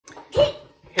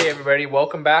Hey everybody,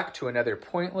 welcome back to another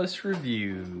pointless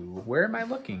review. Where am I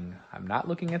looking? I'm not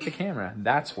looking at the camera,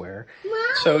 that's where.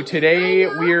 So today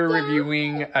we're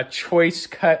reviewing a choice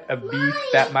cut of beef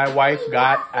that my wife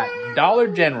got at Dollar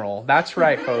General. That's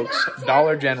right folks,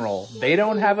 Dollar General. They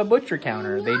don't have a butcher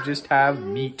counter, they just have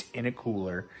meat in a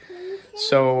cooler.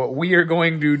 So we are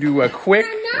going to do a quick,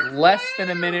 less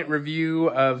than a minute review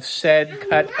of said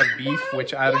cut of beef,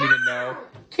 which I don't even know.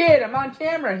 Kid, I'm on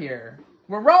camera here.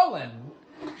 We're rolling.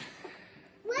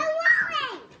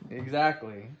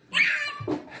 Exactly.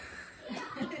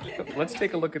 Let's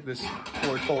take a look at this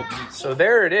foretold meat. So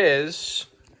there it is.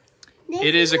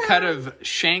 It is a cut of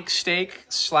shank steak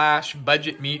slash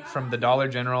budget meat from the Dollar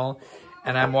General.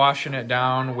 And I'm washing it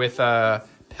down with a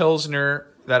Pilsner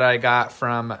that I got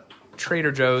from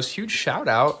Trader Joe's. Huge shout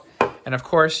out. And of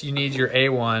course you need your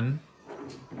A1.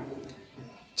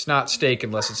 It's not steak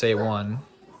unless it's A1.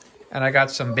 And I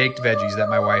got some baked veggies that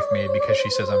my wife made because she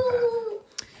says I'm fat.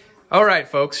 All right,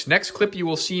 folks. Next clip, you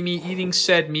will see me eating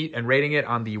said meat and rating it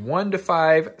on the 1 to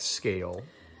 5 scale.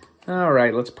 All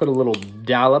right, let's put a little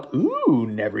dollop. Ooh,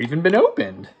 never even been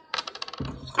opened.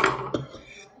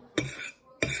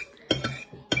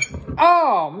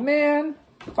 Oh, man.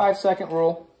 5-second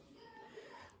rule.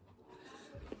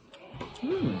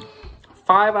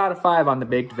 5 out of 5 on the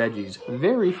baked veggies.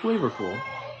 Very flavorful.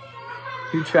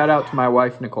 Huge shout out to my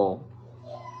wife, Nicole.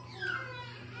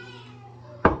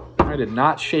 I did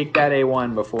not shake that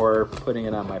A1 before putting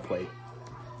it on my plate.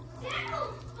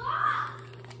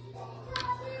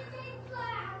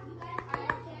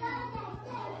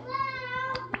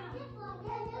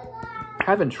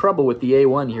 Having trouble with the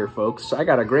A1 here, folks. I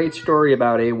got a great story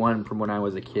about A1 from when I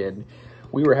was a kid.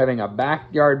 We were having a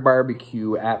backyard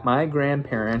barbecue at my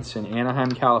grandparents' in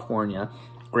Anaheim, California.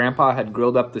 Grandpa had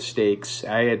grilled up the steaks.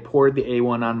 I had poured the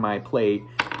A1 on my plate.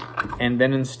 And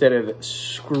then instead of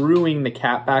screwing the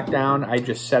cap back down, I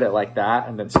just set it like that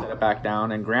and then set it back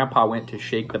down. And Grandpa went to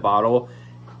shake the bottle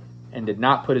and did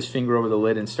not put his finger over the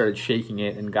lid and started shaking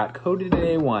it and got coated in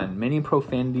A1. Many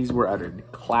profanities were uttered.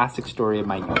 Classic story of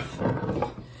my youth.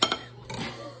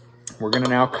 We're gonna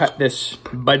now cut this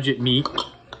budget meat.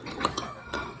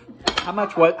 How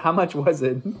much was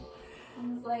it? It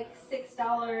was like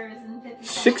 $6.50.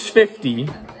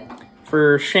 $6.50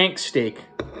 for shank steak.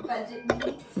 Budget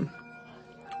meat.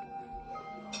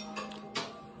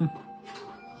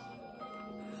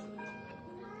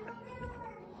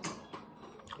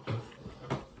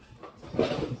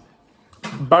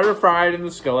 Butter fried in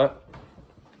the skillet.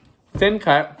 Thin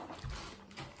cut.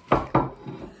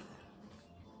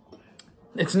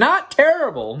 It's not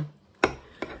terrible.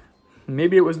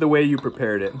 Maybe it was the way you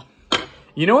prepared it.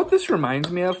 You know what this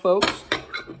reminds me of, folks?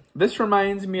 This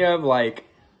reminds me of like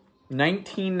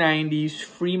 1990s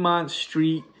Fremont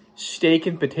Street steak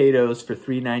and potatoes for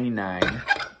 $3.99.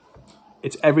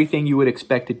 It's everything you would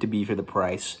expect it to be for the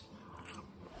price.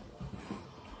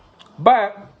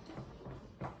 But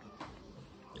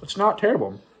it's not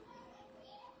terrible.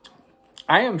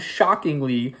 I am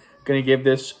shockingly going to give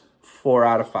this 4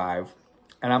 out of 5.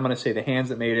 And I'm going to say the hands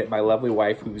that made it, my lovely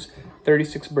wife, whose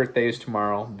 36th birthday is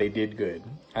tomorrow, they did good.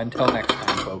 Until next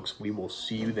time, folks, we will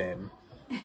see you then.